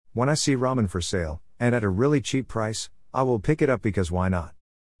When I see ramen for sale, and at a really cheap price, I will pick it up because why not?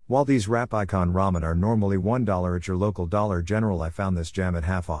 While these Snacks Icon Ramen are normally $1 at your local Dollar General, I found this gem at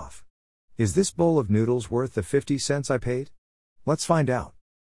half off. Is this bowl of noodles worth the 50 cents I paid? Let's find out.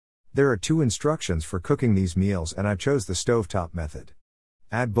 There are 2 instructions for cooking these meals and I chose the stovetop method.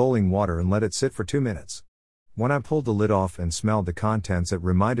 Add boiling water and let it sit for 2 minutes. When I pulled the lid off and smelled the contents, it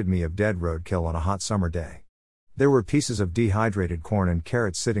reminded me of dead roadkill on a hot summer day. There were pieces of dehydrated corn and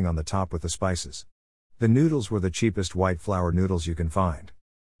carrots sitting on the top with the spices. The noodles were the cheapest white flour noodles you can find.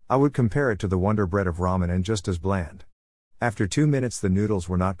 I would compare it to the Wonder Bread of ramen and just as bland. After 2 minutes the noodles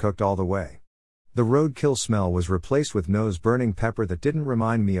were not cooked all the way. The roadkill smell was replaced with nose-burning pepper that didn't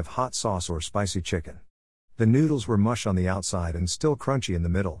remind me of hot sauce or spicy chicken. The noodles were mush on the outside and still crunchy in the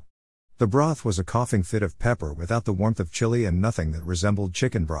middle. The broth was a coughing fit of pepper without the warmth of chili and nothing that resembled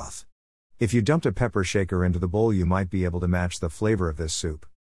chicken broth. If you dumped a pepper shaker into the bowl, you might be able to match the flavor of this soup.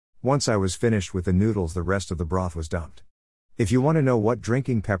 Once I was finished with the noodles, the rest of the broth was dumped. If you want to know what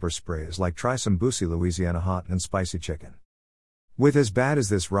drinking pepper spray is like, try some Boosie Louisiana hot and spicy chicken. With as bad as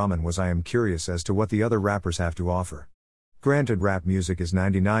this ramen was, I am curious as to what the other rappers have to offer. Granted, rap music is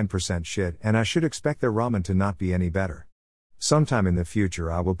 99% shit and I should expect their ramen to not be any better. Sometime in the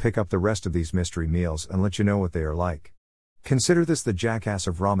future I will pick up the rest of these mystery meals and let you know what they are like. Consider this the jackass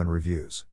of ramen reviews.